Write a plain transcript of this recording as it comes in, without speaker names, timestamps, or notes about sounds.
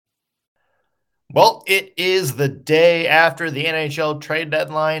Well, it is the day after the NHL trade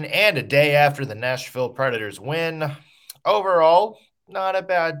deadline and a day after the Nashville Predators win. Overall, not a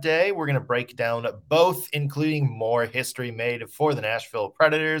bad day. We're going to break down both, including more history made for the Nashville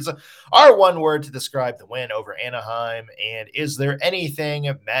Predators, our one word to describe the win over Anaheim, and is there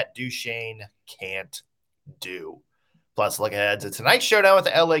anything Matt Duchene can't do? Plus, look ahead to tonight's showdown with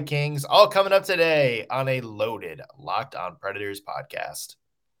the LA Kings, all coming up today on a loaded Locked On Predators podcast.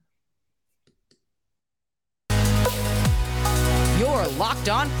 Your Locked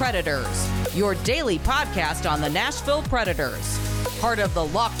On Predators, your daily podcast on the Nashville Predators. Part of the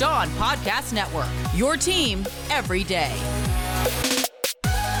Locked On Podcast Network, your team every day.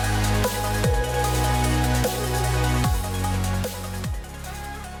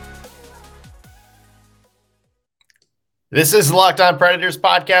 This is Locked On Predators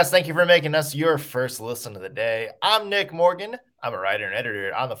podcast. Thank you for making us your first listen of the day. I'm Nick Morgan. I'm a writer and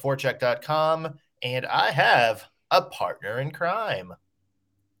editor on theforecheck.com, and I have a partner in crime.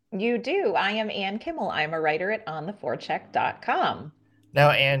 You do. I am Ann Kimmel. I'm a writer at ontheforecheck.com.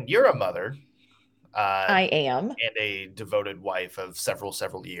 Now, Ann, you're a mother. I am. And a devoted wife of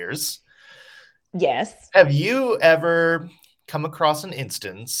several years. Yes. Have you ever come across an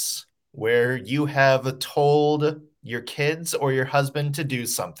instance where you have told your kids or your husband to do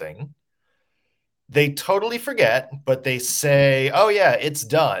something? They totally forget, but they say, oh yeah, it's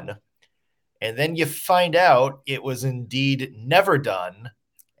done. And then you find out it was indeed never done.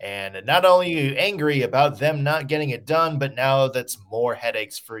 And not only are you angry about them not getting it done, but now that's more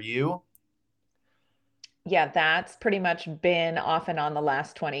headaches for you. Yeah, that's pretty much been off and on the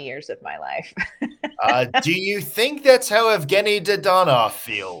last 20 years of my life. Do you think that's how Evgeny Dadonov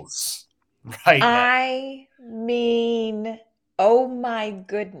feels right now? I mean, oh my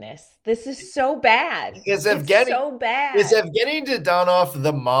goodness. This is so bad. Is so bad. Is Evgeny Dadonov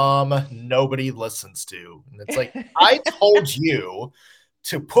the mom nobody listens to? And it's like, I told you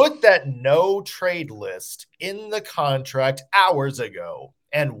to put that no trade list in the contract hours ago.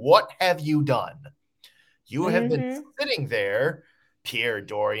 And what have you done? You have been sitting there, Pierre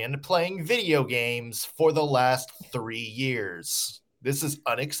Dorion, playing video games for the last 3 years. This is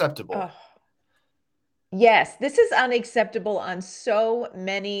unacceptable. Oh. Yes, this is unacceptable on so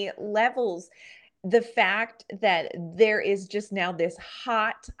many levels. The fact that there is just now this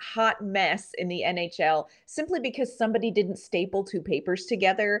hot mess in the NHL simply because somebody didn't staple two papers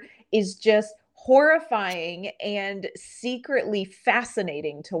together is just horrifying and secretly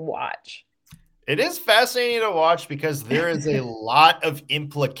fascinating to watch. It is fascinating to watch because there is a lot of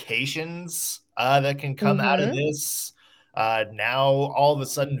implications that can come out of this. Now, all of a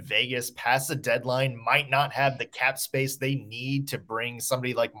sudden, Vegas, past the deadline, might not have the cap space they need to bring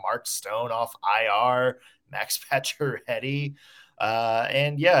somebody like Mark Stone off IR, Max Pacioretty.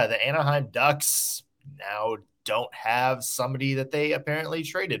 And yeah, the Anaheim Ducks now don't have somebody that they apparently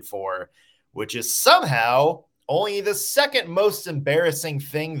traded for, which is somehow only the second most embarrassing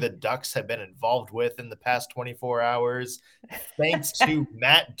thing the Ducks have been involved with in the past 24 hours, thanks to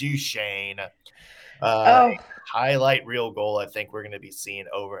Matt Duchene. Highlight reel goal I think we're going to be seeing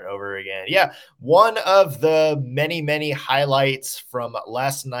over and over again. Yeah, one of the many highlights from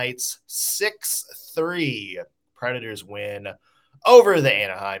last night's 6-3 Predators win over the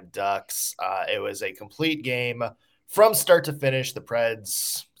Anaheim Ducks. It was a complete game from start to finish. The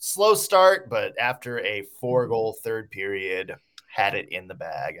Preds, slow start, but after a 4-goal third period, had it in the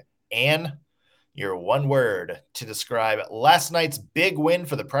bag. And your one word to describe last night's big win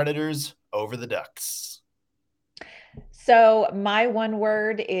for the Predators over the Ducks. So my one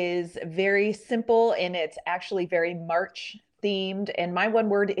word is very simple and it's actually very March themed. And my one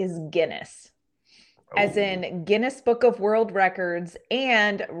word is Guinness. As in Guinness Book of World Records,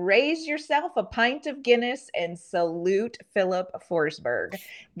 and raise yourself a pint of Guinness and salute Filip Forsberg.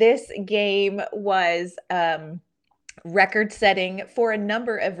 This game was record-setting for a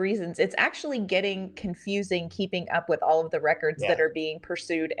number of reasons. It's actually getting confusing keeping up with all of the records that are being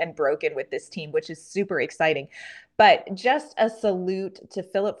pursued and broken with this team, which is super exciting. But just a salute to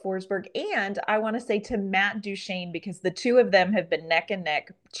Filip Forsberg, and I want to say to Matt Duchene, because the two of them have been neck and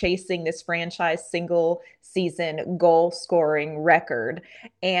neck chasing this franchise single season goal scoring record.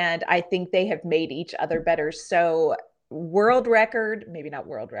 And I think they have made each other better. So world record, maybe not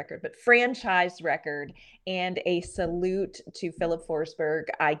world record, but franchise record, and a salute to Filip Forsberg.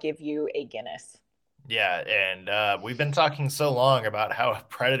 I give you a Guinness. Yeah, and we've been talking so long about how a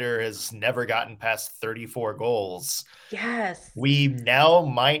Predator has never gotten past 34 goals. Yes. We now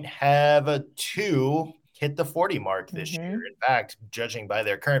might have two hit the 40 mark this year. In fact, judging by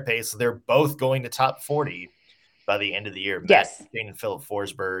their current pace, they're both going to top 40. by the end of the year. Yes. Matt Duchene and Philip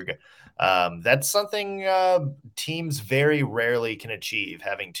Forsberg. That's something teams very rarely can achieve,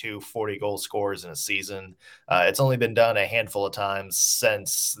 having 2 40-goal scorers in a season. It's only been done a handful of times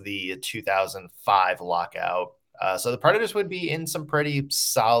since the 2005 lockout. So the Predators would be in some pretty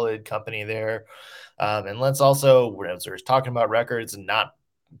solid company there. And let's also, as we're talking about records, not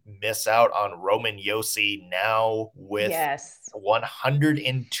miss out on Roman Josi now with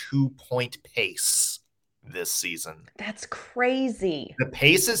 102-point pace this season. That's crazy. The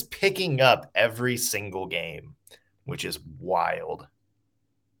pace is picking up every single game, which is wild.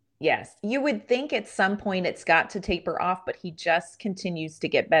 Yes, you would think at some point it's got to taper off, but he just continues to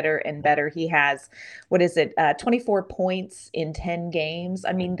get better and better. He has, 24 points in 10 games.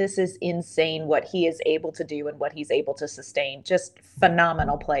 I mean, this is insane what he is able to do and what he's able to sustain. Just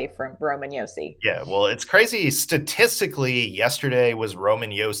phenomenal play from Roman Josi. Yeah, well, it's crazy. Statistically, yesterday was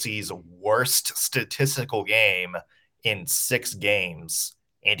Roman Josi's worst statistical game in 6 games,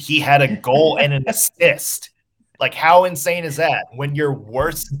 and he had a goal and an assist. Like, how insane is that when your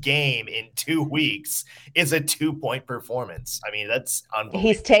worst game in 2 weeks is a 2-point performance? I mean, that's unbelievable.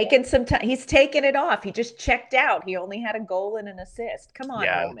 He's taken some time. He's taken it off. He just checked out. He only had a goal and an assist. Come on,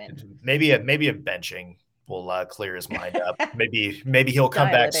 Roman. Maybe a benching will clear his mind up. maybe he'll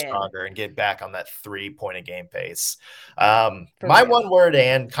come back stronger and get back on that 3-point-a-game pace. My one word,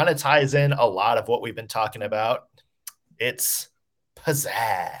 and kind of ties in a lot of what we've been talking about. It's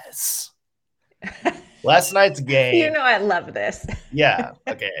pizzazz. Last night's game. You know I love this. Yeah.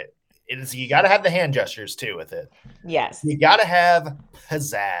 Okay. You got to have the hand gestures too with it. Yes. You got to have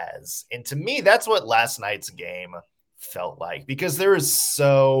pizzazz. And to me, that's what last night's game felt like, because there is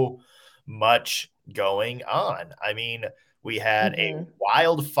so much going on. I mean, we had a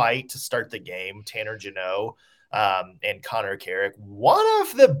wild fight to start the game. Tanner Jeannot and Connor Carrick, one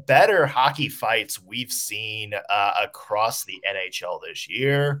of the better hockey fights we've seen across the NHL this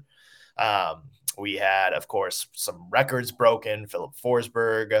year. We had, of course, some records broken. Philip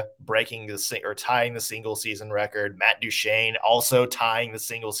Forsberg tying the single season record. Matt Duchene also tying the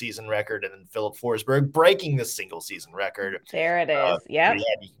single season record, and then Philip Forsberg breaking the single season record. There it is. Yeah.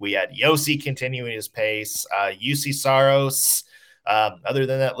 We had Josi continuing his pace. Juuse Saros. Other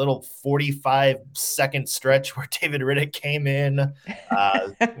than that little 45-second stretch where David Rittich came in,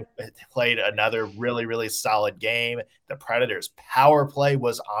 played another really, really solid game. The Predators' power play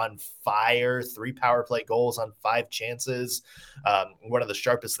was on fire. 3 power play goals on 5 chances. One of the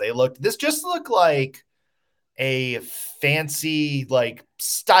sharpest they looked. This just looked like a fancy,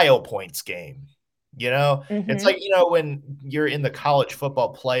 style points game. It's like, when you're in the college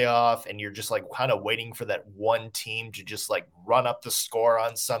football playoff and you're just kind of waiting for that one team to just run up the score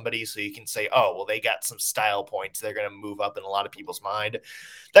on somebody so you can say, oh, well, they got some style points. They're going to move up in a lot of people's mind.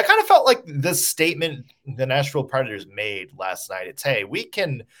 That kind of felt like the statement the Nashville Predators made last night. It's, hey, we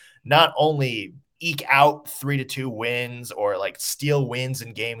can not only eke out 3-2 wins or steal wins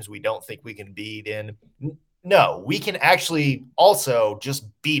in games we don't think we can beat in. No, we can actually also just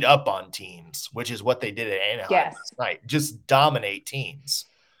beat up on teams, which is what they did at Anaheim last night. Just dominate teams.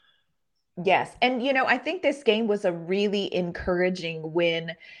 Yes. And, I think this game was a really encouraging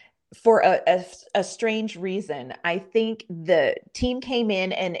win for a strange reason. I think the team came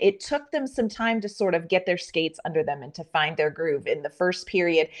in and it took them some time to sort of get their skates under them and to find their groove. In the first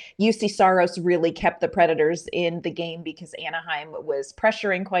period, Juuse Saros really kept the Predators in the game because Anaheim was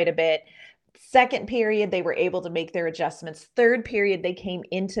pressuring quite a bit. Second period, they were able to make their adjustments. Third period, they came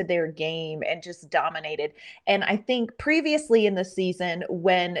into their game and just dominated. And I think previously in the season,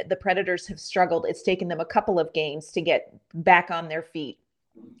 when the Predators have struggled, it's taken them a couple of games to get back on their feet.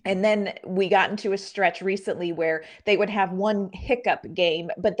 And then we got into a stretch recently where they would have one hiccup game,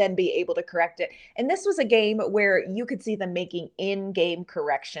 but then be able to correct it. And this was a game where you could see them making in-game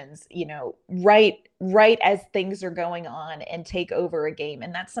corrections, right as things are going on and take over a game.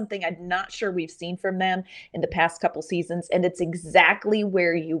 And that's something I'm not sure we've seen from them in the past couple seasons. And it's exactly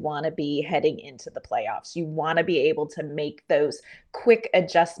where you want to be heading into the playoffs. You want to be able to make those quick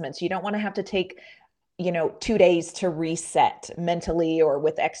adjustments. You don't want to have to take 2 days to reset mentally or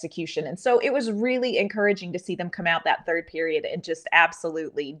with execution. And so it was really encouraging to see them come out that third period and just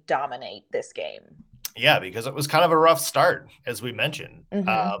absolutely dominate this game. Yeah, because it was kind of a rough start, as we mentioned.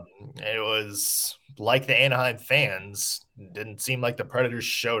 It was like the Anaheim fans didn't seem like the Predators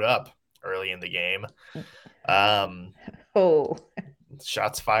showed up early in the game.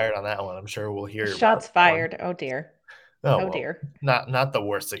 Shots fired on that one. I'm sure we'll hear. Shots fired. Oh dear. Dear. Not the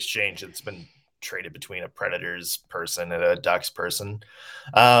worst exchange that's been traded between a Predators person and a Ducks person.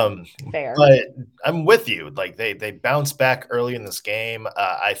 Fair. But I'm with you. They bounced back early in this game.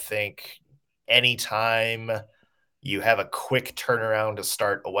 I think anytime You have a quick turnaround to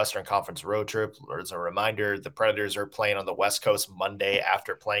start a Western Conference road trip. As a reminder, the Predators are playing on the West Coast Monday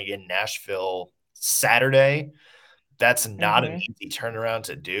after playing in Nashville Saturday. That's not an easy turnaround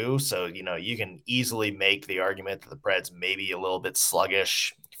to do. So, you can easily make the argument that the Preds may be a little bit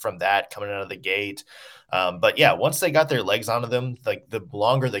sluggish from that coming out of the gate. But yeah, once they got their legs onto them, like the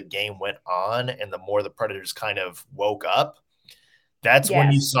longer the game went on and the more the Predators kind of woke up, that's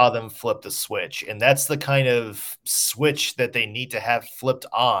when you saw them flip the switch. And that's the kind of switch that they need to have flipped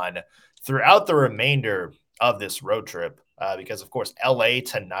on throughout the remainder of this road trip. Because, of course, LA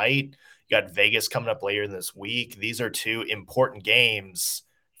tonight, you got Vegas coming up later in this week. These are two important games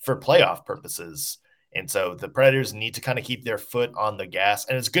for playoff purposes. And so the Predators need to kind of keep their foot on the gas.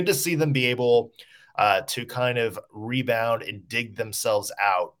 And it's good to see them be able to kind of rebound and dig themselves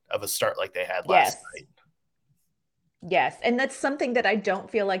out of a start like they had last night. Yes. And that's something that I don't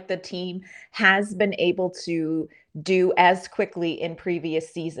feel like the team has been able to do as quickly in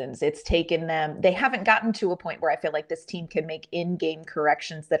previous seasons. It's taken them, they haven't gotten to a point where I feel like this team can make in-game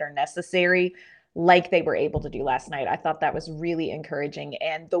corrections that are necessary like they were able to do last night. I thought that was really encouraging.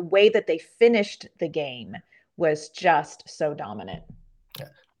 And the way that they finished the game was just so dominant.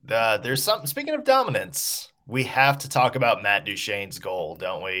 There's something, speaking of dominance, we have to talk about Matt Duchene's goal,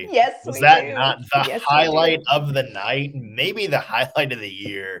 don't we? Yes, Was we that do. not the highlight of the night? Maybe the highlight of the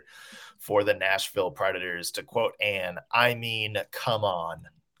year for the Nashville Predators. To quote Anne, I mean, come on.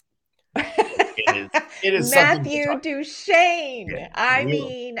 It is Matthew Duchene.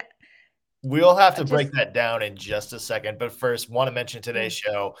 Yeah, we'll have to break that down in just a second. But first, want to mention today's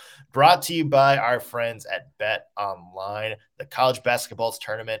show brought to you by our friends at Bet Online. The college basketball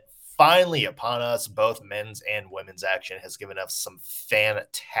tournament finally upon us. Both men's and women's action has given us some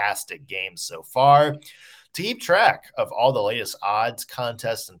fantastic games so far. To keep track of all the latest odds,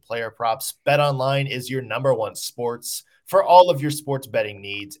 contests, and player props, Bet Online is your #1 sports for all of your sports betting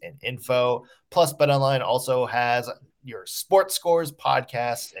needs and info. Plus, Bet Online also has your sports scores,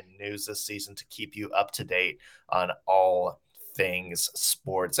 podcasts, and news this season to keep you up to date on all things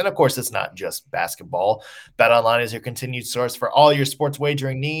sports. And of course, it's not just basketball. BetOnline is your continued source for all your sports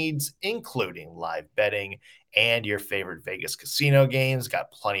wagering needs, including live betting and your favorite Vegas casino games.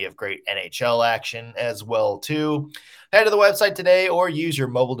 Got plenty of great NHL action as well, too. Head to the website today or use your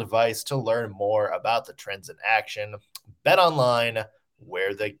mobile device to learn more about the trends in action. BetOnline,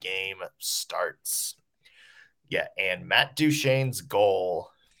 where the game starts. Yeah, and Matt Duchene's goal,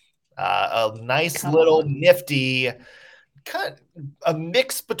 a nice little nifty, kind of a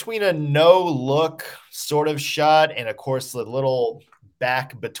mix between a no-look sort of shot and, of course, the little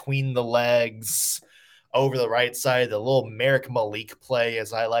back between the legs over the right side, the little Merrick Malik play,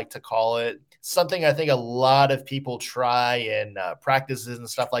 as I like to call it. Something I think a lot of people try in practices and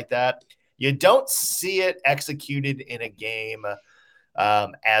stuff like that. You don't see it executed in a game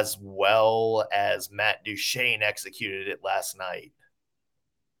as well as Matt Duchene executed it last night.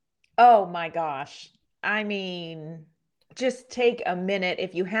 Oh my gosh. I mean, just take a minute.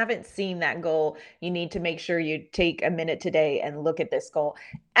 If you haven't seen that goal, you need to make sure you take a minute today and look at this goal.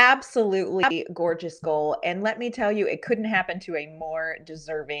 Absolutely gorgeous goal. And let me tell you, it couldn't happen to a more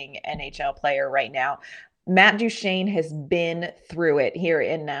deserving NHL player right now. Matt Duchene has been through it here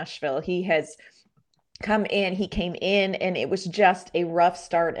in Nashville. He has he came in and it was just a rough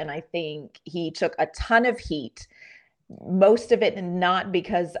start. And I think he took a ton of heat, most of it not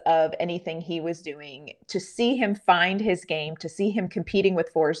because of anything he was doing. To see him find his game, to see him competing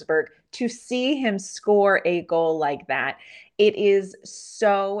with Forsberg, to see him score a goal like that, it is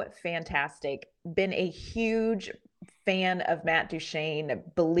so fantastic. Been a huge fan of Matt Duchene,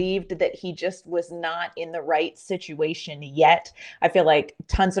 believed that he just was not in the right situation yet. I feel like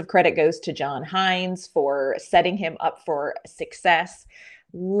tons of credit goes to John Hynes for setting him up for success.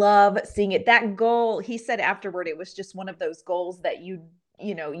 Love seeing it. That goal, he said afterward, it was just one of those goals that you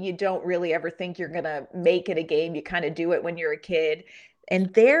don't really ever think you're going to make it a game. You kind of do it when you're a kid.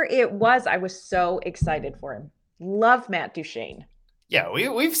 And there it was. I was so excited for him. Love Matt Duchene. Yeah,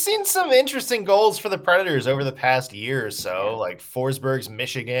 we've seen some interesting goals for the Predators over the past year or so, like Forsberg's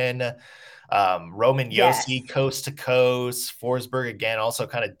Michigan, Roman Josi coast to coast, Forsberg again, also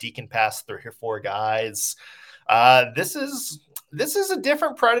kind of deacon pass 3 or 4 guys. This is a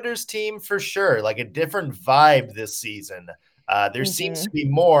different Predators team for sure, like a different vibe this season. There seems to be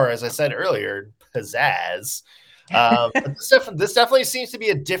more, as I said earlier, pizzazz. But this definitely seems to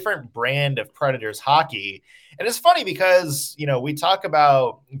be a different brand of Predators hockey. And it's funny because, we talk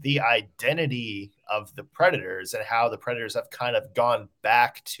about the identity of the Predators and how the Predators have kind of gone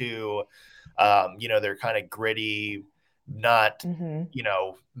back to, their kind of gritty, not, Mm-hmm.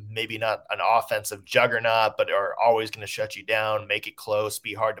 maybe not an offensive juggernaut, but are always going to shut you down, make it close,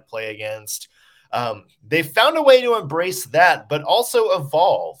 be hard to play against. They found a way to embrace that, but also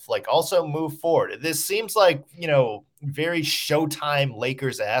evolve, like also move forward. This seems like, very Showtime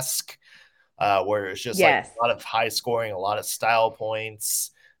Lakers-esque, where it's just like Yes. a lot of high scoring, a lot of style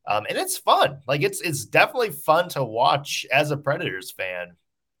points. And it's fun. Like it's definitely fun to watch as a Predators fan.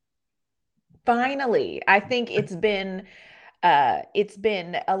 Finally, I think it's been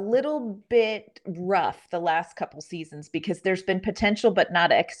a little bit rough the last couple seasons because there's been potential but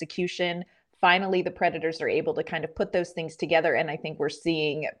not execution. Finally, the Predators are able to kind of put those things together, and I think we're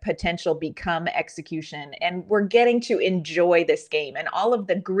seeing potential become execution, and we're getting to enjoy this game. And all of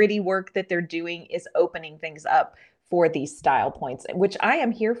the gritty work that they're doing is opening things up for these style points, which I am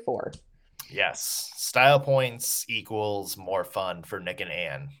here for. Yes, style points equals more fun for Nick and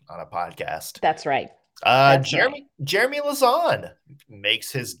Ann on a podcast. That's right. That's Jeremy Lauzon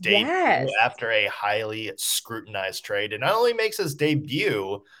makes his debut yes. after a highly scrutinized trade, and not only makes his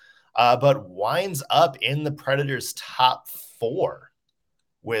debut, but winds up in the Predators' top 4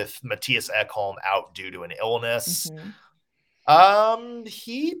 with Mattias Ekholm out due to an illness.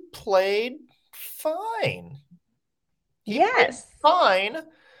 He played fine. Yes. Played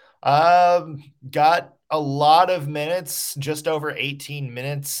fine. Got a lot of minutes, just over 18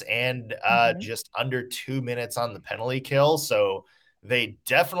 minutes, and just under 2 minutes on the penalty kill. So they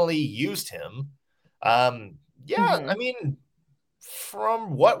definitely used him. I mean,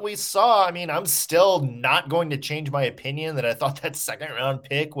 from what we saw, I mean, I'm still not going to change my opinion that I thought that second round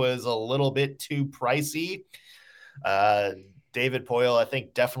pick was a little bit too pricey. David Poile, I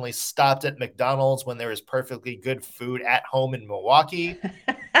think, definitely stopped at McDonald's when there was perfectly good food at home in Milwaukee.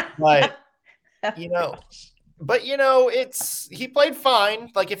 But he played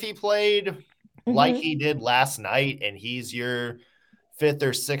fine. Like if he played like he did last night and he's your 5th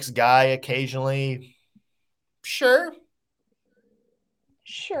or 6th guy occasionally, sure.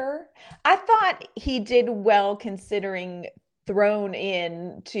 I thought he did well considering thrown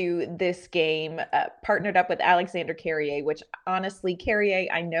in to this game, partnered up with Alexander Carrier, which honestly,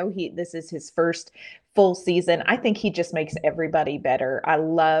 Carrier, I know this is his first full season. I think he just makes everybody better. I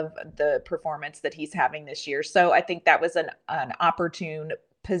love the performance that he's having this year. So I think that was an opportune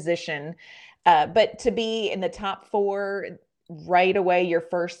position. But to be in the top 4 right away your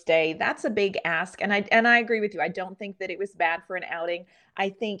first day, that's a big ask. And I agree with you. I don't think that it was bad for an outing. I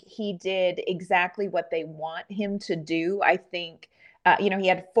think he did exactly what they want him to do. I think he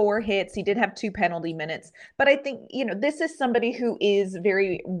had 4 hits. He did have 2 penalty minutes, but I think, this is somebody who is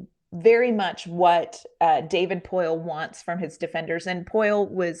very, very much what David Poile wants from his defenders. And Poile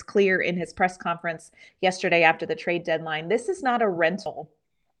was clear in his press conference yesterday after the trade deadline. This is not a rental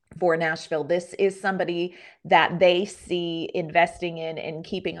for Nashville. This is somebody that they see investing in and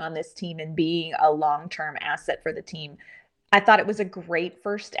keeping on this team and being a long-term asset for the team. I thought it was a great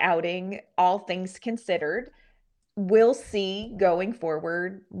first outing, all things considered. We'll see going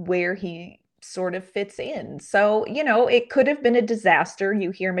forward where he sort of fits in. So, it could have been a disaster.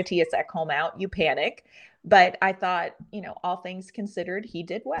 You hear Mattias Ekholm out, you panic. But I thought, all things considered, he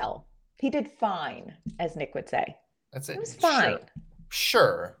did well. He did fine, as Nick would say. That's it. It was fine.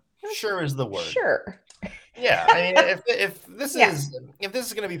 Sure is the word. Sure. Yeah, I mean, if this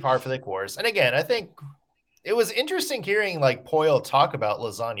is going to be par for the course, and again, I think it was interesting hearing like Poile talk about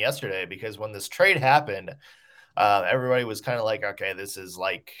Lauzon yesterday, because when this trade happened, everybody was kind of like, okay, this is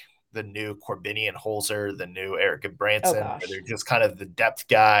like the new Corbinian Holzer, the new Eric Branson. They're just kind of the depth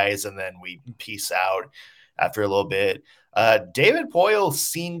guys, and then we peace out after a little bit. David Poile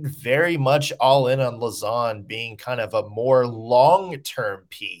seemed very much all in on Lauzon being kind of a more long-term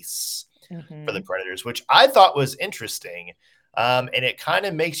piece for the Predators, which I thought was interesting. And it kind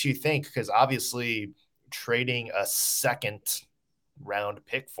of makes you think, because obviously trading a second round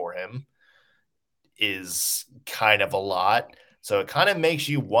pick for him is kind of a lot. So it kind of makes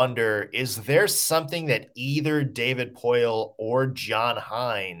you wonder, is there something that either David Poile or John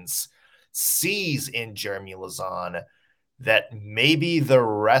Hynes sees in Jeremy Lauzon that maybe the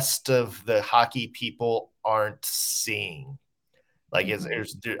rest of the hockey people aren't seeing? Like,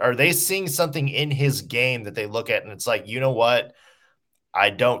 are they seeing something in his game that they look at and it's like, you know what? I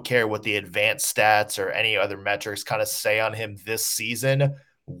don't care what the advanced stats or any other metrics kind of say on him this season.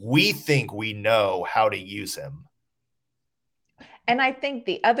 We think we know how to use him. And I think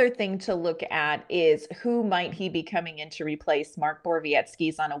the other thing to look at is who might he be coming in to replace Mark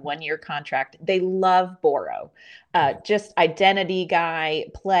Borowiecki's on a 1-year contract. They love Boro, just identity guy,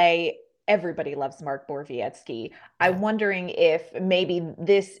 play. everybody loves Mark Borowiecki. Yeah. I'm wondering if maybe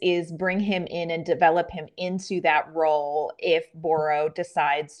this is bring him in and develop him into that role if Boro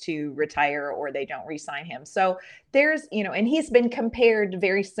decides to retire or they don't re-sign him. So there's, and he's been compared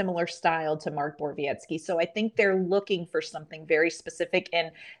very similar style to Mark Borowiecki. So I think they're looking for something very specific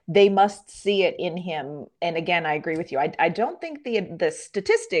and they must see it in him. And again, I agree with you. I don't think the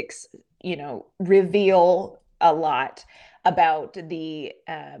statistics, reveal a lot about the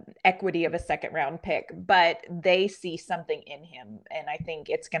equity of a second round pick, but they see something in him. And I think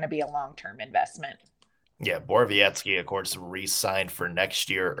it's going to be a long-term investment. Yeah, Borowiecki, of course, re-signed for next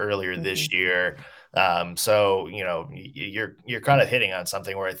year earlier this year. So you're kind of hitting on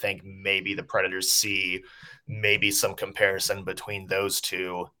something where I think maybe the Predators see maybe some comparison between those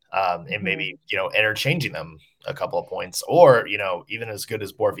two, and maybe interchanging them a couple of points, or even as good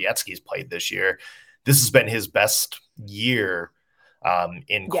as Borowiecki's played this year, this has been his best year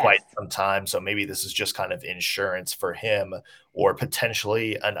in quite some time. So maybe this is just kind of insurance for him or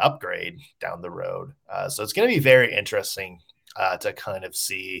potentially an upgrade down the road. So it's going to be very interesting to kind of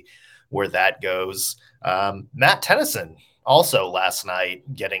see where that goes. Matt Tennyson also last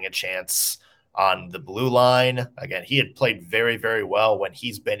night getting a chance on the blue line. Again, he had played very, very well when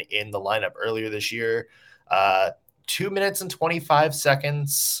he's been in the lineup earlier this year. 2 minutes and 25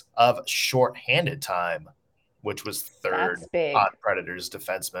 seconds of shorthanded time, which was third on Predators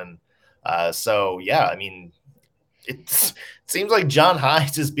defenseman. So, yeah, I mean, it seems like John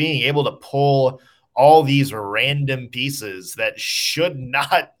Hynes is being able to pull all these random pieces that should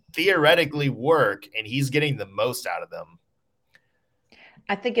not theoretically work, and he's getting the most out of them.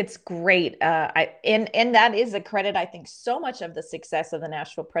 I think it's great. And that is a credit, I think, so much of the success of the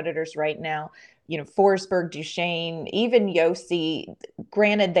Nashville Predators right now. Forsberg, Duchesne, even Josi,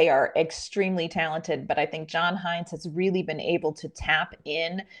 granted, they are extremely talented, but I think John Hynes has really been able to tap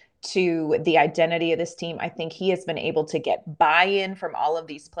in to the identity of this team. I think he has been able to get buy-in from all of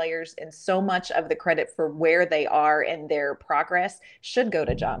these players, and so much of the credit for where they are and their progress should go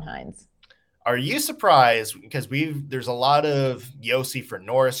to John Hynes. Are you surprised? Because there's a lot of Josi for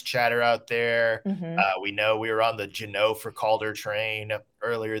Norris chatter out there. We know we were on the Jeannot for Calder train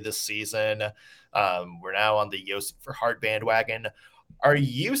earlier this season. We're now on the Josi for Hart bandwagon. Are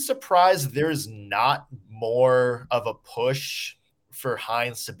you surprised there's not more of a push for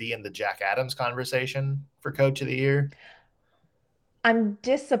Hynes to be in the Jack Adams conversation for Coach of the Year? I'm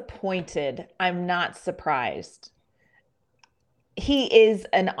disappointed. I'm not surprised. He is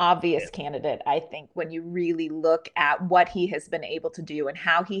an obvious candidate, I think, when you really look at what he has been able to do and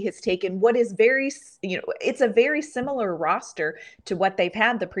how he has taken what is it's a very similar roster to what they've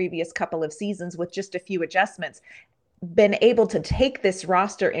had the previous couple of seasons with just a few adjustments, been able to take this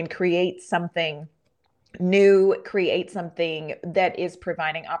roster and create something new, create something that is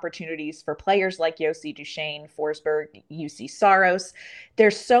providing opportunities for players like Josi, Duchesne, Forsberg, Juuse Saros.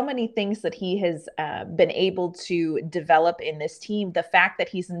 There's so many things that he has been able to develop in this team. The fact that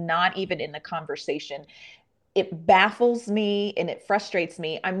he's not even in the conversation, it baffles me and it frustrates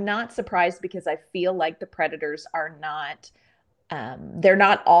me. I'm not surprised because I feel like the Predators are not they're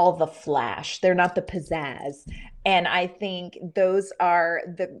not all the flash. They're not the pizzazz. And I think those are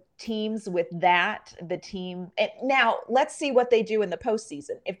the teams with that, the team. And now let's see what they do in the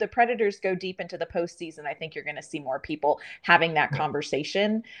postseason. If the Predators go deep into the postseason, I think you're going to see more people having that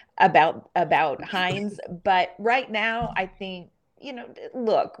conversation about Hynes. But right now, I think,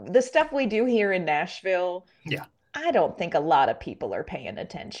 look, the stuff we do here in Nashville, I don't think a lot of people are paying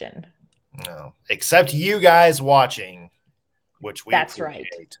attention. No, except you guys watching. Which we That's appreciate.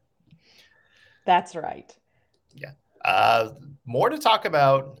 Right. That's right. Yeah. More to talk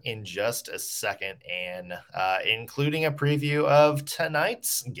about in just a second, and including a preview of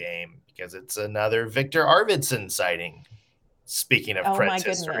tonight's game because it's another Victor Arvidsson sighting. Speaking of Preds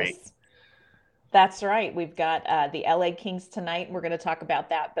history. That's right. We've got the LA Kings tonight. We're going to talk about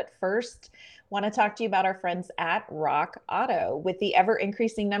that. But first, want to talk to you about our friends at Rock Auto. With the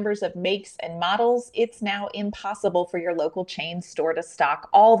ever-increasing numbers of makes and models, it's now impossible for your local chain store to stock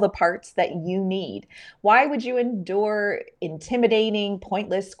all the parts that you need. Why would you endure intimidating,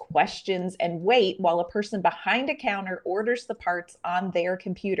 pointless questions and wait while a person behind a counter orders the parts on their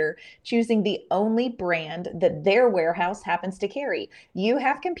computer, choosing the only brand that their warehouse happens to carry? You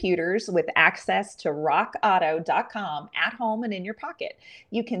have computers with access to rockauto.com at home and in your pocket.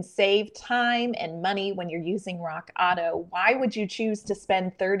 You can save time and money when you're using Rock Auto. Why would you choose to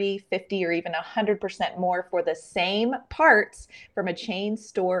spend 30, 50, or even 100% more for the same parts from a chain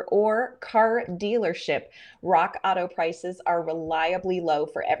store or car dealership? Rock Auto prices are reliably low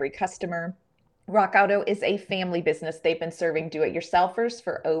for every customer. Rock Auto is a family business. They've been serving do-it-yourselfers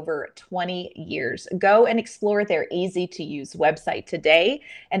for over 20 years. Go and explore their easy-to-use website today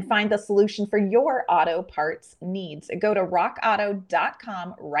and find the solution for your auto parts needs. Go to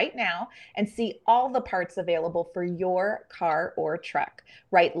rockauto.com right now and see all the parts available for your car or truck.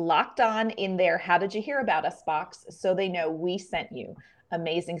 Write Locked On in their How Did You Hear About Us box so they know we sent you.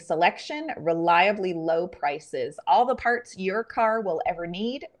 Amazing selection, reliably low prices, all the parts your car will ever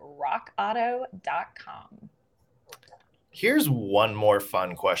need. RockAuto.com. Here's one more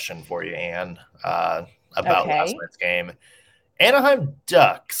fun question for you, Ann, about last night's game. Anaheim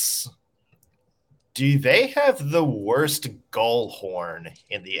Ducks, do they have the worst goal horn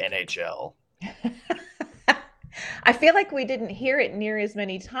in the NHL? I feel like we didn't hear it near as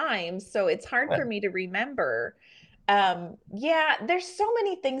many times, so it's hard for me to remember. Yeah, there's so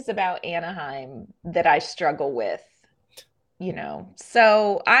many things about Anaheim that I struggle with,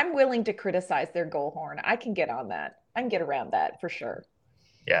 so I'm willing to criticize their goal horn. I can get on that. I can get around that for sure.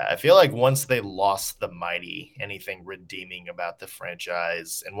 Yeah, I feel like once they lost the mighty, anything redeeming about the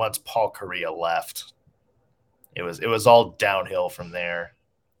franchise, and once Paul Kariya left, it was all downhill from there.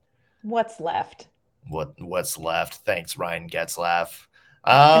 What's left? What's left? Thanks, Ryan Getzlaf.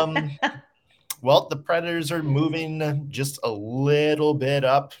 Well, the Predators are moving just a little bit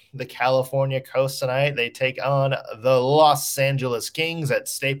up the California coast tonight. They take on the Los Angeles Kings at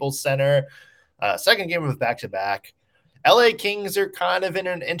Staples Center. Second game of back-to-back. LA Kings are kind of in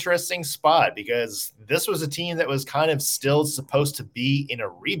an interesting spot because this was a team that was kind of still supposed to be in a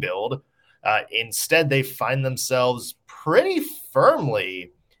rebuild. Instead, they find themselves pretty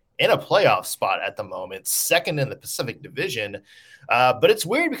firmly in a playoff spot at the moment, second in the Pacific Division. But it's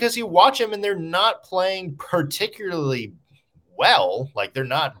weird because you watch them and they're not playing particularly well. Like they're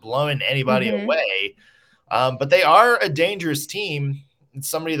not blowing anybody away. But they are a dangerous team. And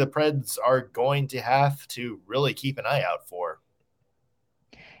somebody the Preds are going to have to really keep an eye out for.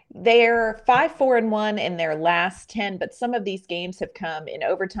 They're 5-4-1 in their last 10, but some of these games have come in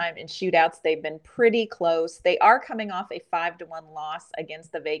overtime and shootouts. They've been pretty close. They are coming off a 5-1 loss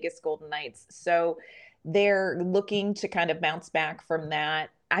against the Vegas Golden Knights. So they're looking to kind of bounce back from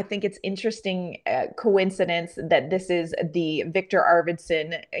that. I think it's interesting coincidence that this is the Victor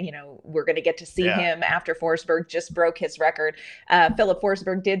Arvidsson. We're going to get to see him after Forsberg just broke his record. Philip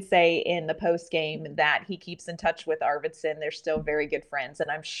Forsberg did say in the post game that he keeps in touch with Arvidsson. They're still very good friends.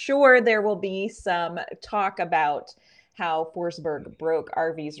 And I'm sure there will be some talk about how Forsberg broke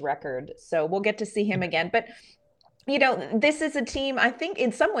Arvy's record. So we'll get to see him again. But this is a team, I think,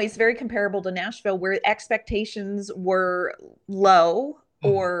 in some ways very comparable to Nashville, where expectations were low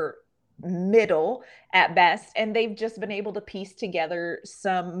or middle at best, and they've just been able to piece together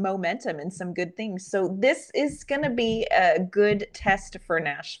some momentum and some good things. So this is going to be a good test for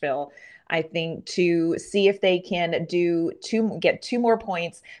Nashville, I think, to see if they can get 2 more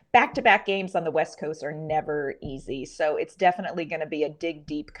points. Back-to-back games on the West Coast are never easy, so it's definitely going to be a dig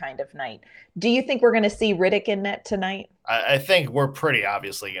deep kind of night. Do you think we're going to see Rittich in net tonight? I think we're pretty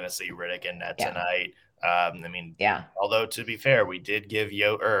obviously going to see Rittich in net tonight. Although to be fair, we did give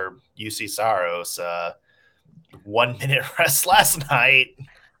UC Saros 1 minute rest last night.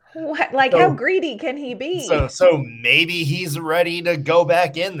 What? Like, how greedy can he be? So maybe he's ready to go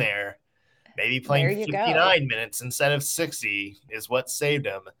back in there. Maybe playing 59 minutes instead of 60 is what saved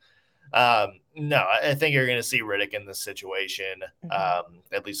him. No, I think you're going to see Rittich in this situation,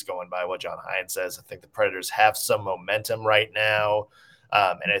 at least going by what John Hynes says. I think the Predators have some momentum right now,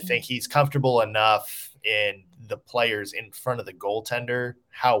 and I think he's comfortable enough in the players in front of the goaltender,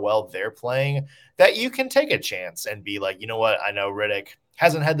 how well they're playing, that you can take a chance and be like, you know what, I know Rittich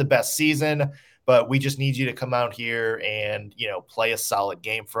hasn't had the best season, but we just need you to come out here and, play a solid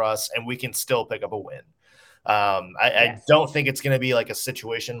game for us, and we can still pick up a win. I don't think it's going to be like a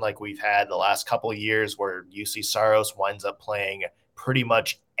situation like we've had the last couple of years where UC Saros winds up playing pretty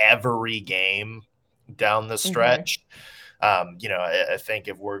much every game down the stretch. I think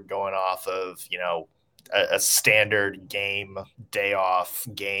if we're going off of, a standard day off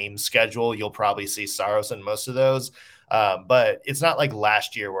game schedule, you'll probably see Saros in most of those. But it's not like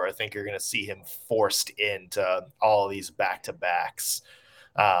last year where I think you're going to see him forced into all of these back-to-backs.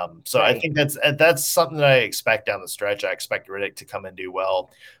 I think that's something that I expect down the stretch. I expect Rittich to come and do well.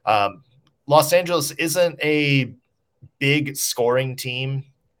 Los Angeles isn't a big scoring team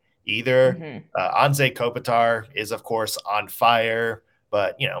either. Anze Kopitar is, of course, on fire,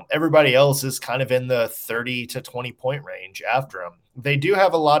 but everybody else is kind of in the 30 to 20 point range after him. They do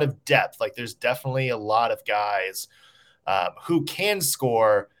have a lot of depth. Like there's definitely a lot of guys who can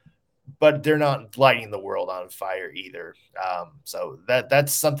score, but they're not lighting the world on fire either. So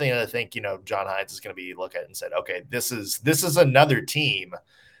that's something that I think, John Hynes is going to be looking at and said, okay, this is another team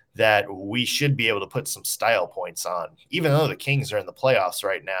that we should be able to put some style points on. Even though the Kings are in the playoffs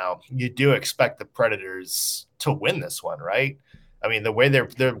right now, you do expect the Predators to win this one, right? I mean, the way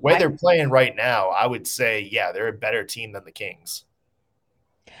they're playing right now, I would say, yeah, they're a better team than the Kings.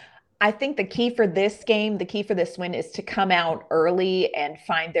 I think the key for this game, the key for this win is to come out early and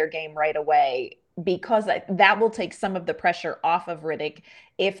find their game right away, because that will take some of the pressure off of Rittich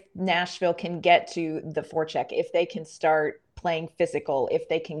if Nashville can get to the forecheck, if they can start playing physical, if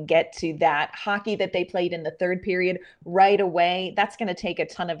they can get to that hockey that they played in the third period right away. That's going to take a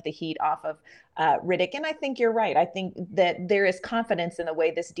ton of the heat off of Rittich. And I think you're right. I think that there is confidence in the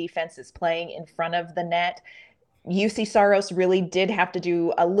way this defense is playing in front of the net. UC Saros really did have to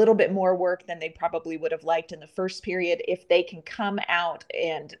do a little bit more work than they probably would have liked in the first period. If they can come out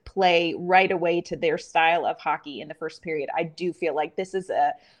and play right away to their style of hockey in the first period, I do feel like this is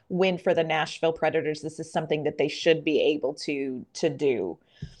a win for the Nashville Predators. This is something that they should be able to do.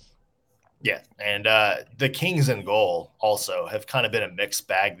 Yeah, and the Kings in goal also have kind of been a mixed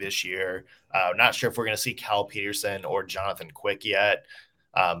bag this year. Not sure if we're going to see Cal Peterson or Jonathan Quick yet,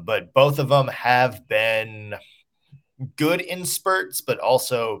 but both of them have been good in spurts, but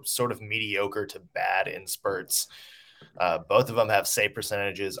also sort of mediocre to bad in spurts. Both of them have save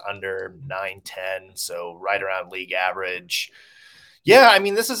percentages under 9-10, so right around league average. Yeah, I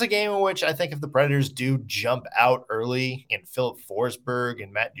mean, this is a game in which I think if the Predators do jump out early and Philip Forsberg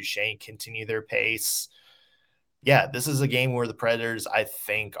and Matt Duchene continue their pace, yeah, this is a game where the Predators, I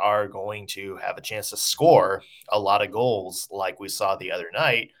think, are going to have a chance to score a lot of goals like we saw the other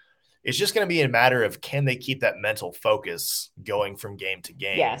night. It's just going to be a matter of, can they keep that mental focus going from game to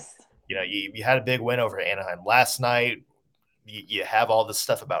game? Yes. You had a big win over Anaheim last night. You have all this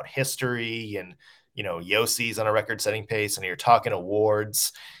stuff about history and, Yossi's on a record-setting pace, and you're talking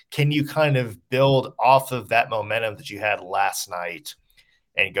awards. Can you kind of build off of that momentum that you had last night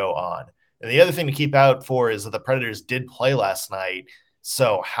and go on? And the other thing to keep out for is that the Predators did play last night.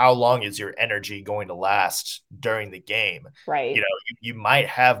 So how long is your energy going to last during the game? Right. You might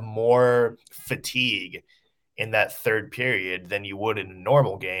have more fatigue in that third period than you would in a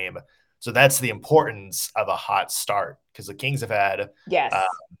normal game. So that's the importance of a hot start, because the Kings have had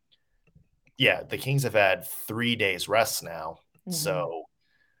the Kings have had 3 days rest now. Mm-hmm. So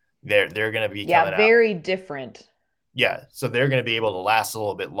they're going to be coming very different. Yeah, so they're going to be able to last a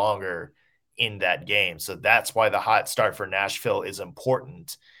little bit longer in that game. So that's why the hot start for Nashville is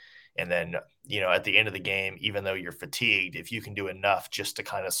important. And then, at the end of the game, even though you're fatigued, if you can do enough just to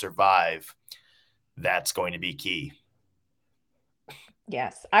kind of survive, that's going to be key.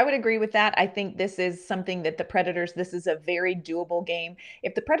 Yes, I would agree with that. I think this is something that this is a very doable game.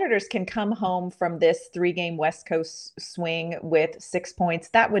 If the Predators can come home from this 3-game West Coast swing with 6 points,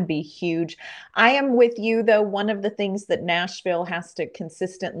 that would be huge. I am with you, though. One of the things that Nashville has to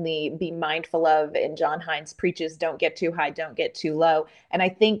consistently be mindful of, and John Hynes preaches, don't get too high, don't get too low. And I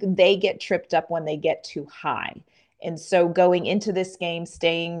think they get tripped up when they get too high. And so going into this game,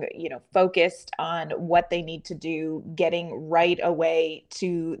 staying, focused on what they need to do, getting right away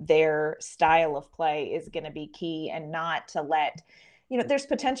to their style of play is going to be key, and not to let, there's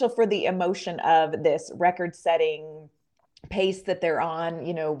potential for the emotion of this record-setting pace that they're on,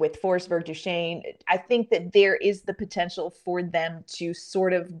 with Forsberg, Duchene. I think that there is the potential for them to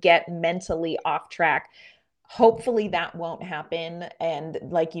sort of get mentally off track. Hopefully that won't happen. And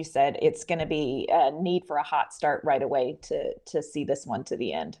like you said, it's going to be a need for a hot start right away to see this one to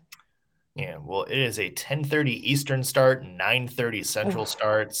the end. Yeah, well, it is a 10:30 Eastern start, 9:30 Central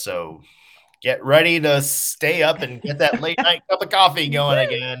start. So get ready to stay up and get that late night cup of coffee going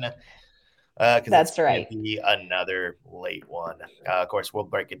again. That's right. Going to be another late one. Of course, we'll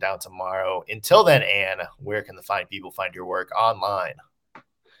break it down tomorrow. Until then, Ann, where can the fine people find your work online?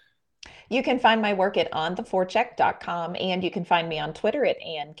 You can find my work at ontheforecheck.com, and you can find me on Twitter at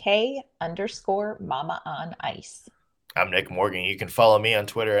AnnK_Mama on Ice. I'm Nick Morgan. You can follow me on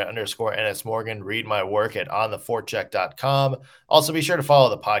Twitter at _NSMorgan. Read my work at ontheforecheck.com. Also, be sure to follow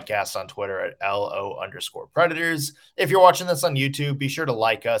the podcast on Twitter at LO_Predators. If you're watching this on YouTube, be sure to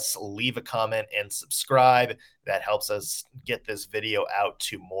like us, leave a comment, and subscribe. That helps us get this video out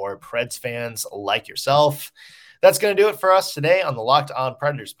to more Preds fans like yourself. That's going to do it for us today on the Locked On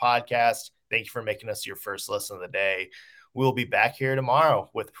Predators podcast. Thank you for making us your first listen of the day. We'll be back here tomorrow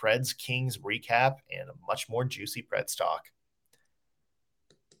with Preds Kings recap and much more juicy Preds talk.